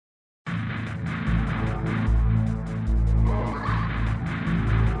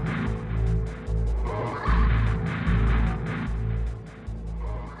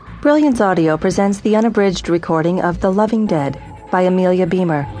Brilliance Audio presents the unabridged recording of The Loving Dead by Amelia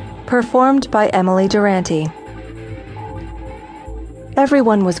Beamer, performed by Emily Durante.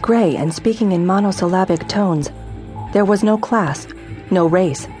 Everyone was gray and speaking in monosyllabic tones. There was no class, no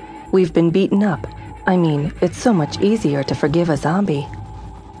race. We've been beaten up. I mean, it's so much easier to forgive a zombie.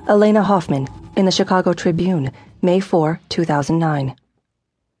 Elena Hoffman, in the Chicago Tribune, May 4, 2009.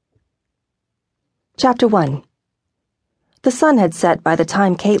 Chapter 1. The sun had set by the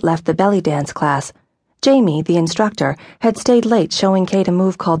time Kate left the belly dance class. Jamie, the instructor, had stayed late showing Kate a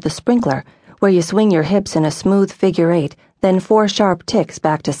move called the sprinkler, where you swing your hips in a smooth figure eight, then 4 sharp ticks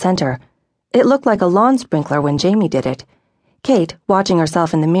back to center. It looked like a lawn sprinkler when Jamie did it. Kate, watching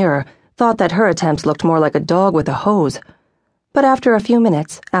herself in the mirror, thought that her attempts looked more like a dog with a hose. But after a few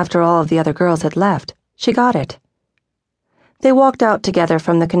minutes, after all of the other girls had left, she got it. They walked out together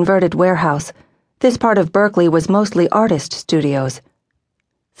from the converted warehouse. This part of Berkeley was mostly artist studios.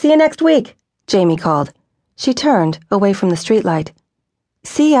 "See you next week," Jamie called. She turned, away from the streetlight.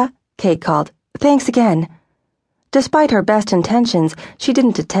 "See ya," Kate called. "Thanks again." Despite her best intentions, she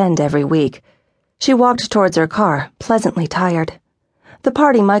didn't attend every week. She walked towards her car, pleasantly tired. The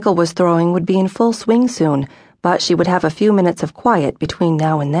party Michael was throwing would be in full swing soon, but she would have a few minutes of quiet between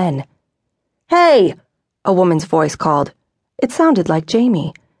now and then. "Hey!" a woman's voice called. It sounded like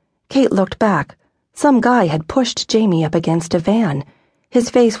Jamie. Kate looked back. Some guy had pushed Jamie up against a van. His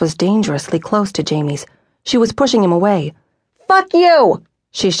face was dangerously close to Jamie's. She was pushing him away. "Fuck you!"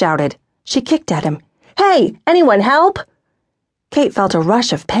 she shouted. She kicked at him. "Hey, anyone help?" Kate felt a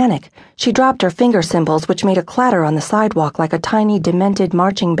rush of panic. She dropped her finger cymbals, which made a clatter on the sidewalk like a tiny, demented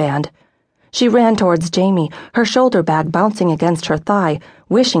marching band. She ran towards Jamie, her shoulder bag bouncing against her thigh,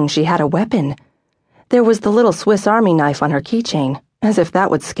 wishing she had a weapon. There was the little Swiss Army knife on her keychain, as if that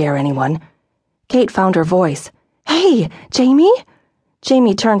would scare anyone. Kate found her voice. "Hey, Jamie?"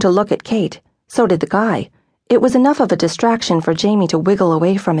 Jamie turned to look at Kate. So did the guy. It was enough of a distraction for Jamie to wiggle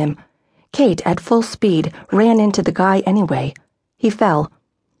away from him. Kate, at full speed, ran into the guy anyway. He fell.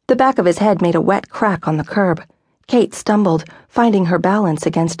 The back of his head made a wet crack on the curb. Kate stumbled, finding her balance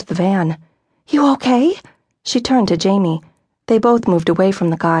against the van. "You okay?" She turned to Jamie. They both moved away from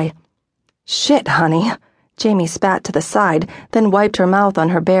the guy. "Shit, honey." Jamie spat to the side, then wiped her mouth on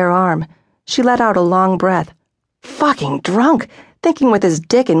her bare arm. She let out a long breath. "Fucking drunk, thinking with his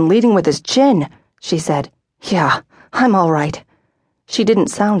dick and leading with his chin," she said. "Yeah, I'm all right." She didn't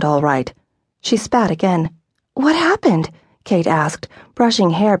sound all right. She spat again. "What happened?" Kate asked,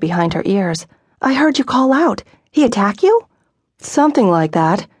 brushing hair behind her ears. "I heard you call out. He attack you?" "Something like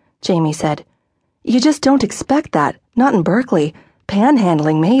that," Jamie said. "You just don't expect that, not in Berkeley.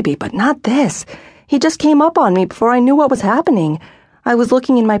 Panhandling maybe, but not this. He just came up on me before I knew what was happening. I was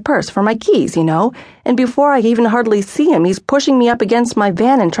looking in my purse for my keys, and before I even hardly see him, he's pushing me up against my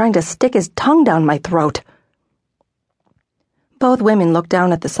van and trying to stick his tongue down my throat." Both women looked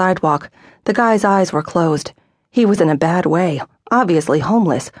down at the sidewalk. The guy's eyes were closed. He was in a bad way, obviously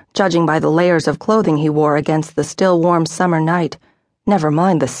homeless, judging by the layers of clothing he wore against the still warm summer night. Never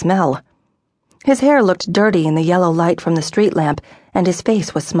mind the smell. His hair looked dirty in the yellow light from the street lamp, and his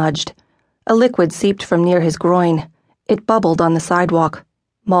face was smudged. A liquid seeped from near his groin. It bubbled on the sidewalk.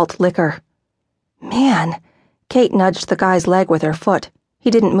 Malt liquor. "Man," Kate nudged the guy's leg with her foot. He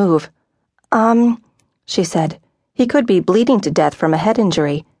didn't move. She said. He could be bleeding to death from a head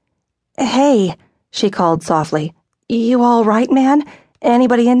injury. "Hey," she called softly. "You all right, man?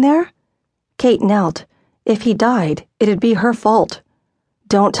 Anybody in there?" Kate knelt. If he died, it'd be her fault.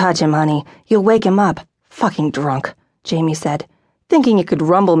 "Don't touch him, honey. You'll wake him up. Fucking drunk," Jamie said. "Thinking you could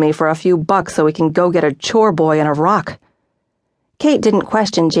rumble me for a few bucks so we can go get a chore boy and a rock." Kate didn't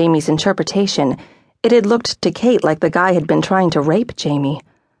question Jamie's interpretation. It had looked to Kate like the guy had been trying to rape Jamie.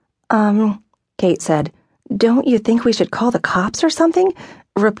 Kate said, "Don't you think we should call the cops or something?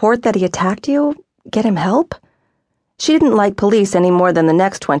 Report that he attacked you? Get him help?" She didn't like police any more than the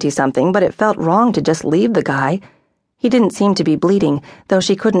next 20-something, but it felt wrong to just leave the guy. He didn't seem to be bleeding, though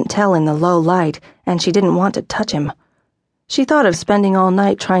she couldn't tell in the low light, and she didn't want to touch him. She thought of spending all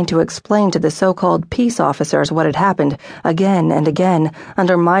night trying to explain to the so-called peace officers what had happened, again and again,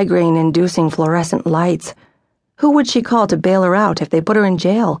 under migraine-inducing fluorescent lights. Who would she call to bail her out if they put her in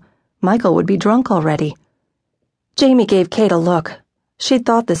jail? Michael would be drunk already. Jamie gave Kate a look. She'd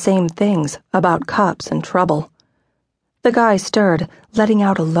thought the same things about cops and trouble. The guy stirred, letting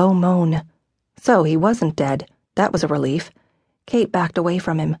out a low moan. So he wasn't dead. That was a relief. Kate backed away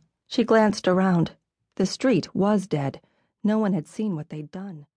from him. She glanced around. The street was dead. No one had seen what they'd done.